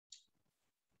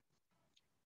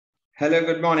Hello,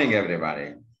 good morning,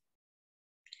 everybody.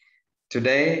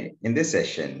 Today, in this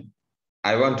session,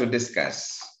 I want to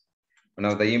discuss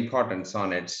one of the important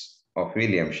sonnets of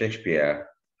William Shakespeare,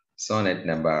 sonnet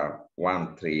number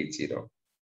 130.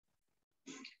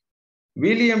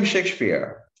 William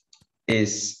Shakespeare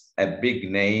is a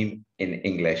big name in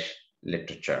English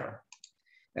literature.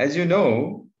 As you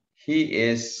know, he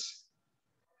is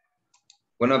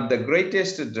one of the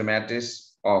greatest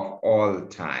dramatists of all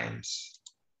times.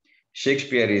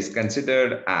 Shakespeare is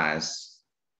considered as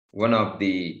one of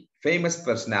the famous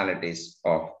personalities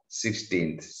of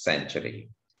 16th century.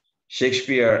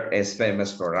 Shakespeare is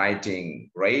famous for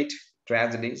writing great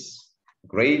tragedies,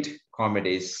 great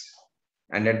comedies,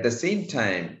 and at the same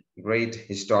time, great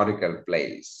historical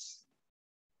plays.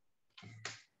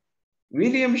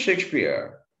 William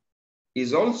Shakespeare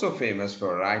is also famous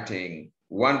for writing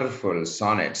wonderful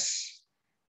sonnets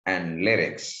and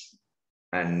lyrics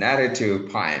and narrative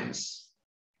poems.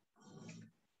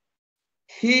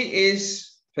 He is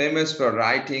famous for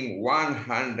writing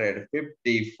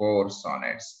 154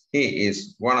 sonnets. He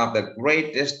is one of the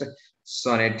greatest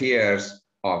sonneteers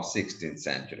of 16th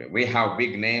century. We have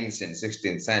big names in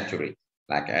 16th century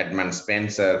like Edmund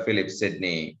Spenser, Philip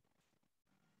Sidney,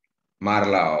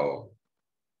 Marlowe.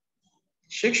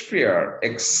 Shakespeare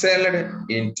excelled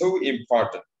in two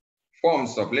important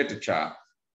forms of literature,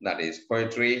 that is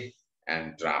poetry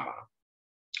and drama.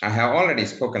 I have already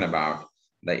spoken about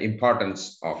the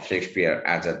importance of Shakespeare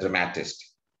as a dramatist.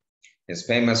 His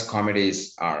famous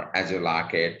comedies are As You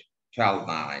Like It, Twelfth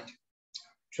Night.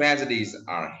 Tragedies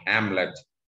are Hamlet,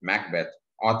 Macbeth,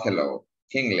 Othello,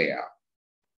 King Lear.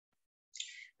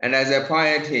 And as a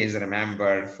poet, he is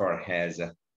remembered for his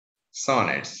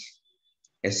sonnets.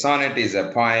 A sonnet is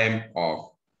a poem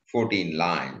of 14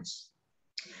 lines.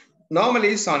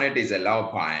 Normally, sonnet is a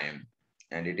love poem,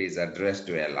 and it is addressed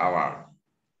to a lover.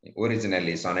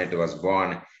 Originally, sonnet was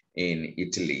born in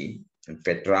Italy, and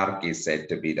Petrarch is said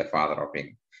to be the father of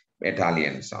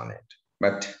Italian sonnet.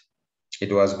 But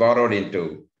it was borrowed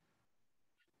into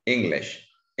English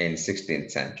in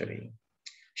 16th century.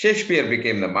 Shakespeare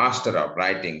became the master of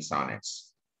writing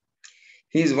sonnets.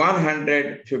 His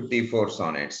 154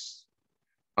 sonnets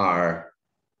are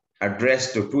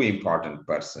addressed to two important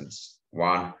persons.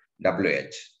 One,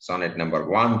 W.H. Sonnet number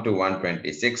 1 to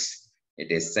 126,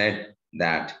 it is said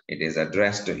that it is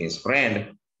addressed to his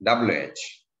friend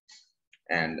W.H.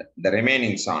 And the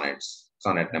remaining sonnets,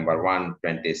 sonnet number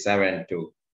 127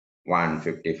 to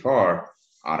 154,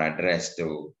 are addressed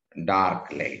to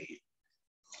Dark Lady.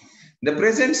 The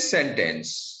present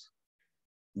sentence,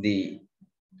 the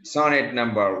sonnet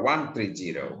number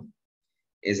 130,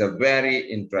 is a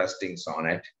very interesting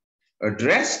sonnet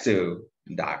addressed to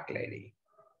Dark Lady.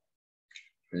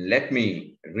 Let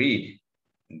me read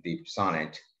the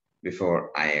sonnet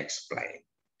before I explain.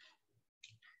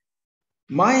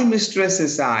 My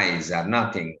mistress's eyes are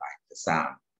nothing like the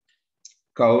sun.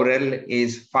 Coral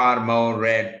is far more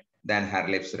red than her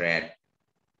lips red.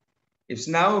 If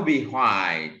snow be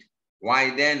white,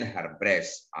 why then her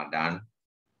breasts are done?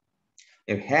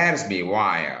 If hairs be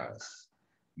wires,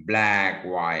 black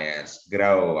wires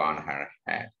grow on her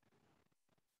head.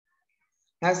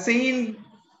 Has seen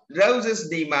roses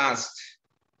damasked,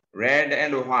 red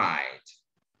and white,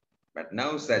 but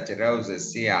no such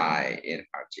roses see I in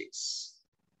her cheeks.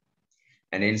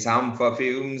 And in some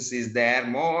perfumes is there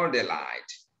more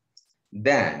delight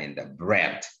than in the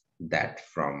breath that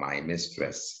from my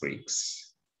mistress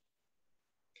freaks.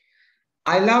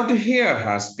 I love to hear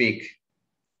her speak,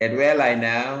 yet well I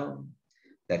know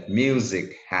that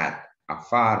music hath a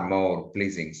far more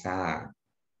pleasing sound.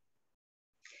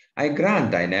 I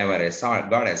grant I never saw a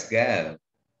goddess girl.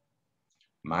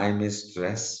 My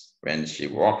mistress, when she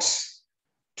walks,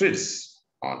 treads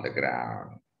on the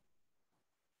ground.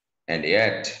 And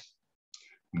yet,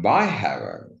 by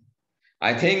heaven,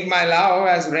 I think my love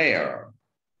as rare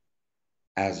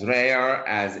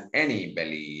as any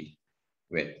bellied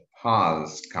with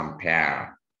pearls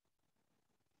compare.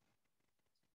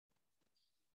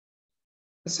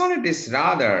 The sonnet is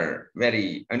rather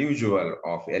very unusual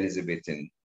of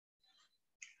Elizabethan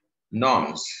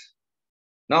norms.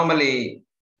 Normally,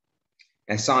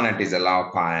 a sonnet is a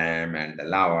love poem, and the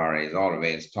lover is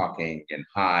always talking in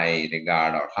high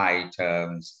regard or high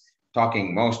terms,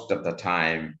 talking most of the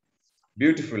time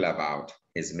beautiful about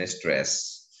his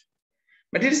mistress.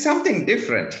 But it is something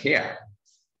different here.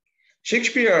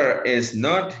 Shakespeare is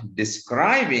not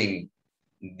describing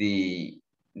the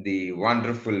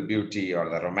wonderful beauty or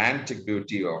the romantic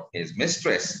beauty of his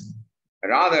mistress.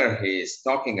 Rather, he is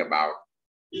talking about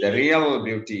the real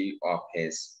beauty of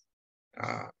his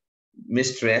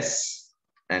mistress,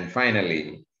 and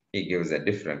finally, he gives a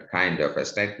different kind of a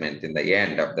statement in the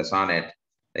end of the sonnet.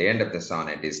 The end of the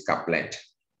sonnet is couplet.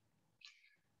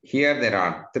 Here there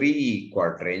are 3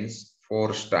 quatrains,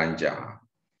 4 stanza,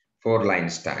 4-line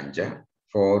stanza,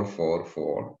 4, 4,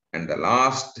 4, and the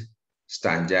last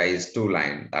stanza is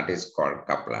 2-line, that is called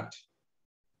couplet.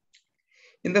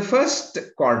 In the first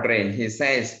quatrain, he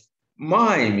says,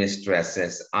 my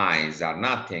mistress's eyes are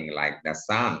nothing like the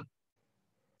sun.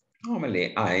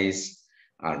 Normally, eyes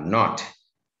are not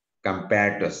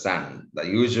compared to sun. The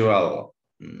usual,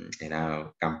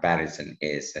 comparison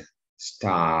is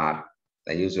star.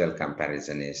 The usual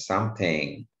comparison is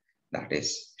something that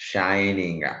is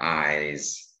shining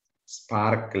eyes,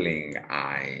 sparkling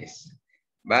eyes.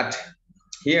 But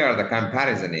here the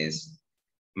comparison is,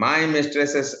 my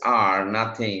mistresses are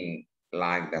nothing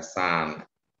like the sun.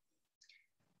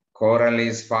 Coral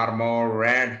is far more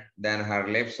red than her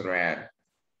lips red.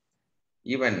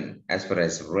 Even as far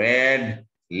as red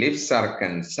lips are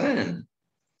concerned,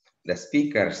 the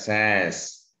speaker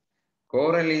says,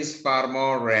 coral is far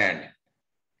more red,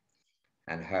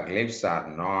 and her lips are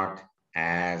not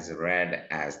as red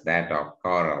as that of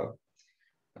coral.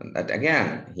 And that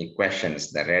again, he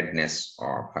questions the redness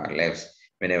of her lips.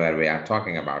 Whenever we are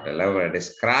talking about a lover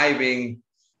describing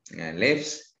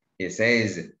lips, he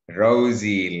says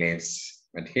rosy lips.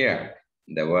 But here,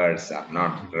 the words are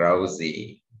not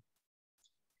rosy.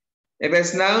 If a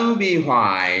snow be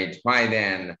white, why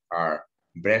then her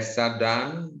breasts are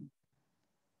dun?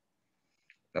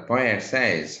 The poet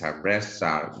says her breasts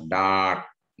are dark,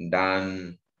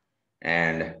 dun,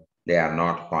 and they are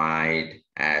not white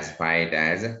as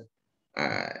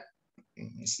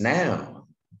snow.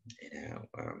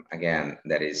 Again,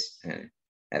 there is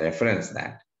a reference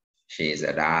that she is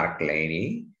a dark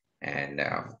lady and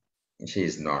she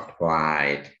is not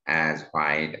white as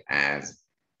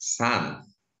sun.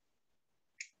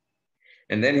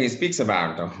 And then he speaks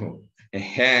about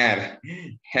hair.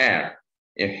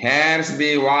 If hairs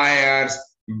be wires,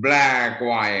 black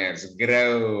wires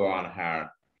grow on her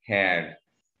head.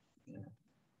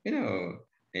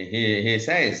 He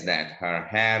says that her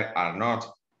hair are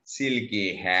not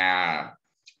silky hair,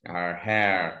 her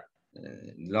hair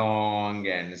long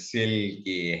and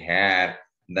silky hair,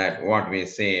 that what we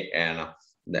say in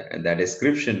the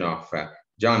description of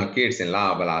John Keats in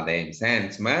La Ballade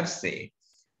Sans Mercy.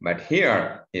 But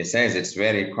here he says it's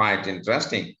very quite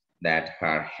interesting that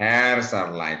her hairs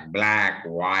are like black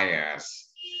wires.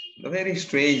 A very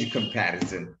strange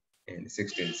comparison in the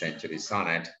 16th century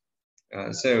sonnet.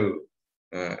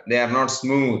 They are not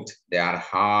smooth, they are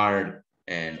hard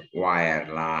and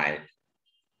wire-like.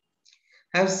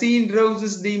 Have seen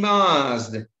roses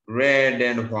damasked, red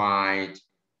and white,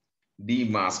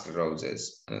 damasked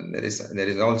roses. There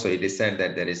is also, it is said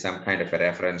that there is some kind of a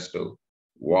reference to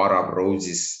War of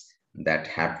Roses that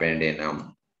happened in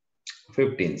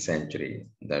 15th century.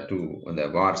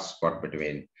 The wars fought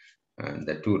between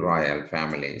the 2 royal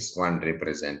families, one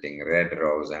representing red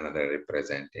rose, another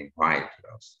representing white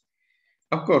rose.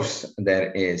 Of course,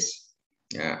 there is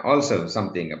also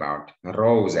something about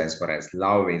rose as far as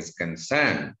love is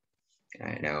concerned.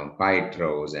 White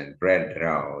rose and red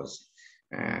rose.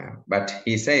 But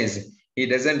he says he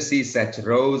doesn't see such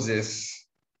roses,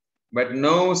 but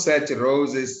no such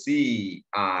roses see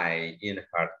I in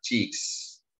her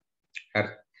cheeks.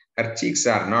 Her cheeks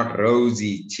are not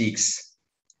rosy cheeks.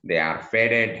 They are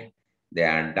faded, they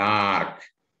are dark.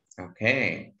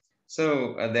 Okay.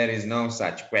 So there is no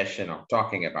such question of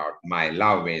talking about my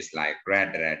love is like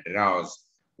red, red rose,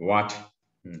 what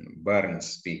Burns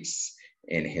speaks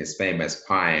in his famous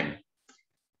poem.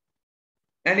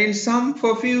 And in some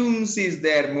perfumes is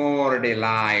there more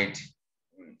delight.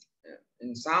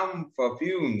 In some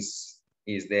perfumes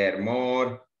is there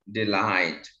more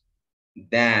delight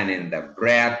than in the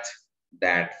breath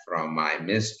that from my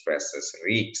mistress's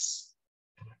reeks.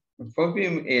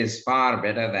 Perfume is far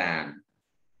better than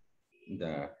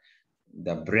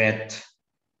the breath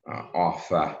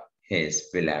of his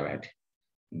beloved.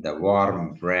 The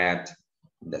warm breath,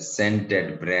 the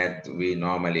scented breath we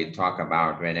normally talk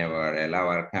about whenever a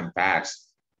lover compares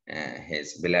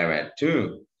his beloved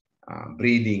to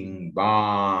breathing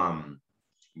balm,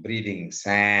 breathing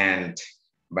scent.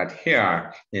 But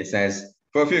here he says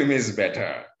perfume is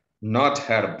better, not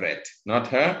her breath, not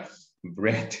her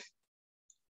breath.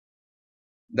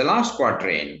 The last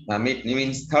quatrain,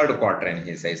 means third quatrain,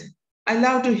 he says, I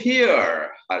love to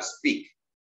hear her speak.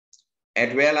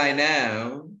 Yet well I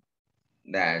know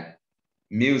that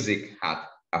music hath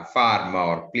a far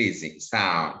more pleasing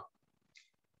sound.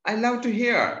 I love to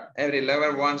hear, every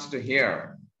lover wants to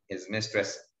hear his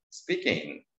mistress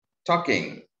speaking,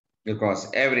 talking,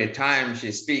 because every time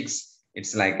she speaks,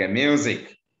 It's like a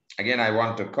music. Again, I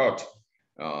want to quote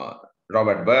uh,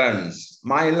 Robert Burns.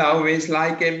 My love is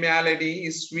like a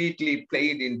melody sweetly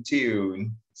played in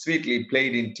tune, sweetly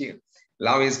played in tune.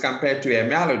 Love is compared to a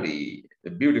melody, a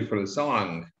beautiful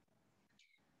song.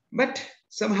 But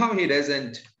somehow he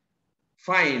doesn't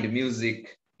find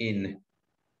music in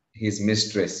his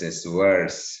mistress's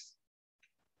verse.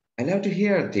 I love to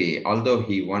hear thee, although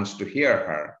he wants to hear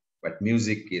her, but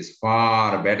music is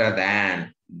far better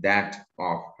than that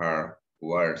of her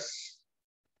verse.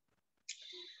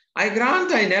 I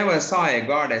grant I never saw a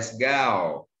goddess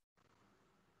go.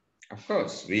 Of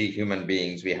course, we human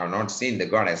beings, we have not seen the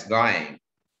goddess going,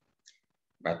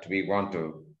 but we want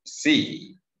to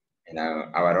see,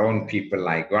 our own people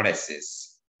like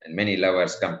goddesses. And many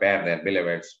lovers compare their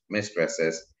beloved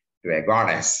mistresses to a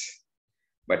goddess.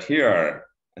 But here,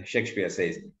 Shakespeare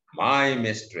says, my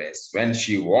mistress, when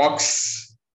she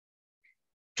walks,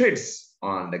 treads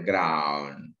on the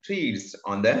ground, treads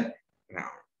on the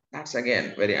ground. That's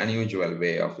again very unusual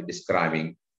way of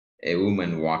describing a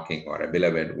woman walking or a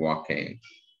beloved walking.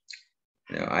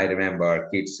 I remember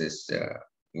Keats's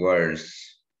words,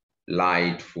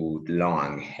 light foot,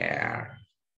 long hair.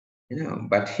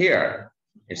 But here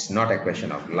it's not a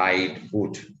question of light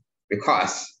foot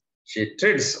because she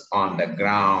treads on the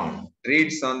ground,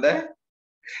 treads on the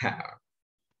ground.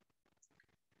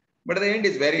 But the end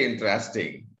is very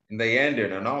interesting. In the end,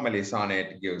 normally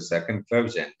sonnet gives a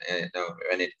conclusion.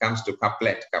 When it comes to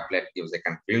couplet, couplet gives a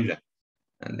conclusion.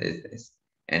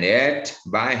 And yet,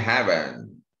 by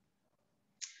heaven,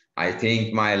 I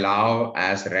think my love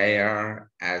as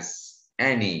rare as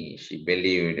any she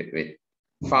believed with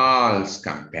false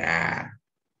compare.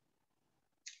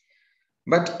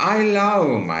 But I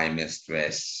love my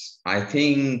mistress. I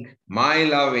think my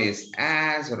love is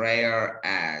as rare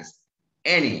as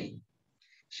any.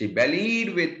 She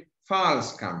believed with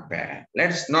false compare.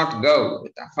 Let's not go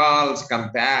with a false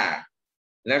compare.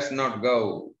 Let's not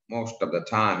go most of the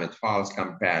time with false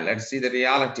compare. Let's see the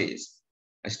realities.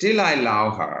 Still I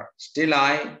love her. Still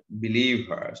I believe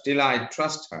her. Still I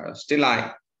trust her. Still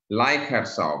I like her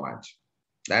so much.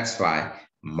 That's why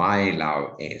my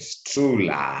love is true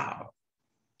love.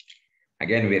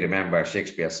 Again, we remember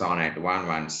Shakespeare Sonnet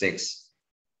 116.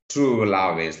 True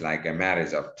love is like a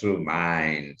marriage of true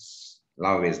minds.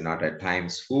 Love is not a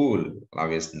time's fool.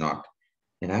 Love is not,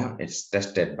 it's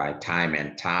tested by time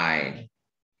and tide.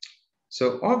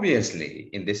 So obviously,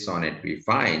 in this sonnet, we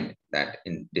find that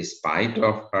despite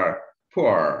of her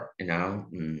poor,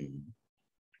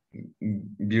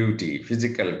 beauty,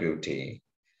 physical beauty,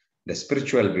 the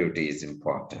spiritual beauty is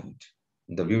important.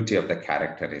 The beauty of the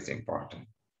character is important.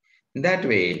 In that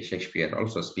way, Shakespeare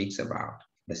also speaks about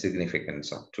the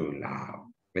significance of true love.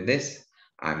 With this,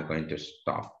 I'm going to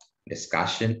stop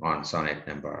discussion on sonnet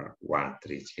number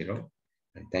 130.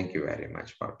 And thank you very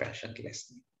much for patient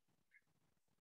listening.